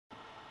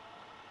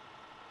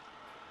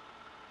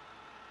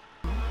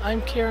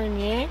I'm Karen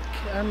Yank.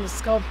 I'm the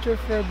sculptor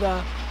for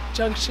the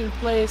Junction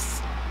Place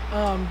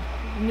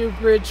new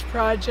bridge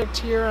project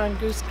here on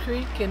Goose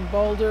Creek in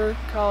Boulder,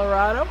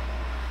 Colorado.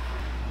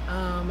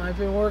 I've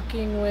been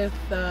working with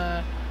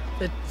the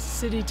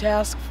city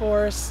task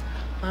force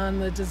on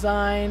the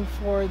design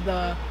for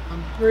the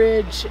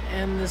bridge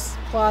and this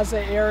plaza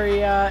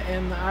area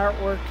and the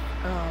artwork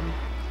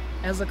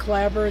as a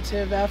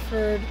collaborative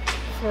effort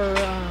for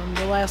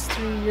the last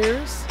 3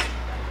 years.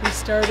 We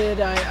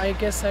started, I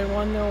guess I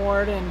won the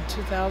award in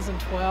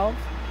 2012,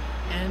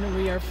 and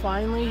we are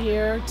finally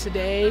here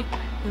today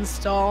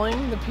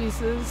installing the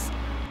pieces.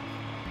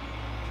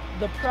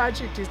 The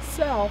project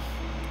itself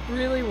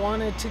really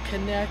wanted to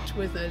connect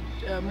with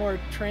a more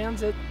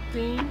transit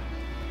theme.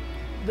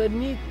 The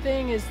neat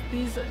thing is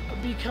these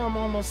become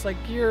almost like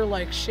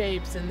gear-like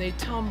shapes, and they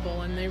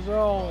tumble and they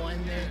roll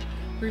and they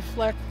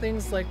reflect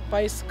things like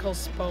bicycle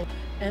spokes.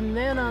 And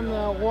then on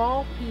the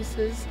wall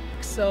pieces,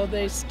 so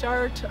they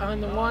start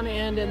on the one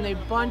end and they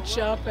bunch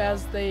up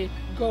as they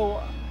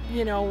go,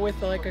 you know, with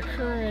like a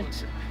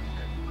current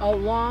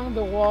along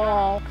the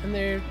wall, and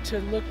they're to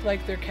look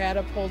like they're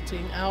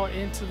catapulting out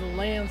into the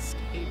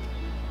landscape.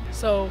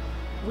 So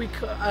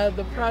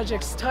the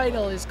project's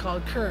title is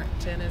called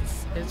Current, and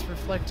it's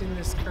reflecting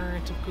this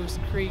current of Goose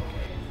Creek.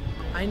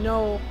 I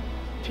know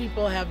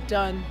people have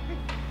done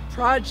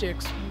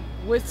projects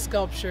with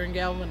sculpture and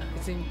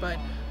galvanizing, but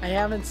I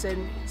haven't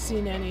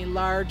seen any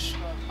large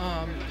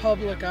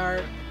public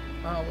art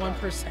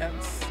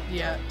 1%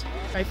 yet.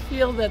 I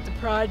feel that the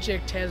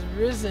project has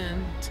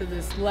risen to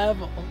this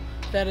level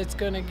that it's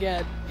going to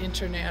get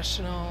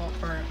international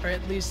or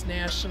at least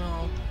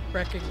national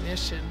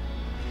recognition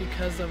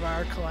because of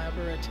our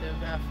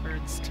collaborative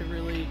efforts to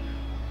really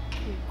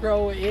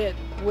grow it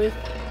with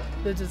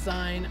the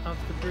design of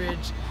the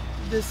bridge.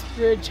 This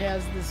bridge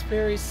has this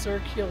very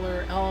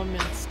circular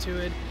elements to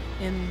it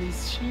in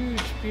these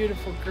huge,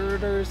 beautiful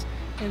girders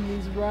and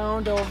these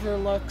round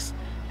overlooks.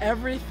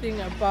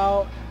 Everything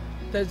about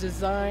the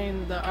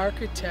design the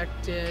architect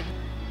did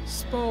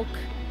spoke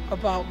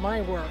about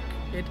my work.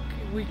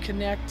 We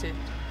connected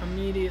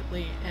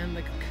immediately, and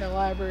the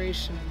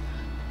collaboration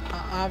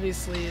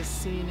obviously is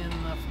seen in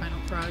the final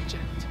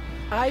project.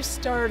 I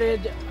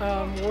started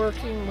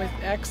working with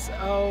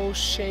XO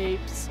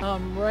shapes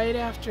right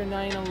after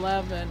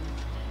 9/11,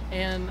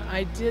 and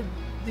I did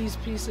these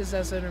pieces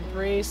as an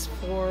embrace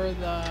for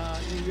the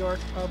New York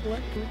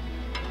public.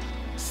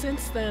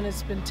 Since then,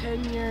 it's been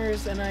 10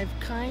 years, and I've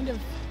kind of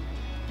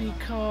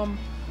become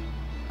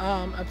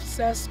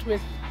obsessed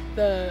with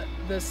the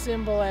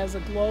symbol as a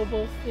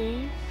global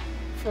theme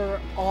for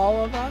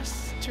all of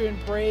us to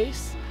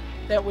embrace,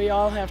 that we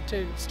all have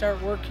to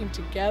start working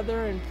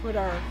together and put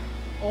our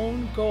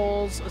own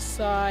goals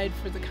aside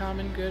for the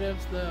common good of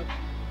the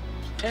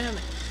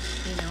planet,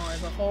 you know,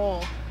 as a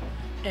whole.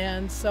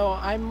 And so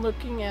I'm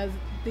looking at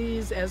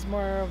these as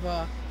more of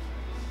a,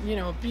 you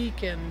know,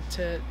 beacon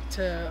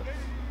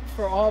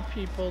for all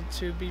people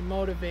to be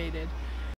motivated.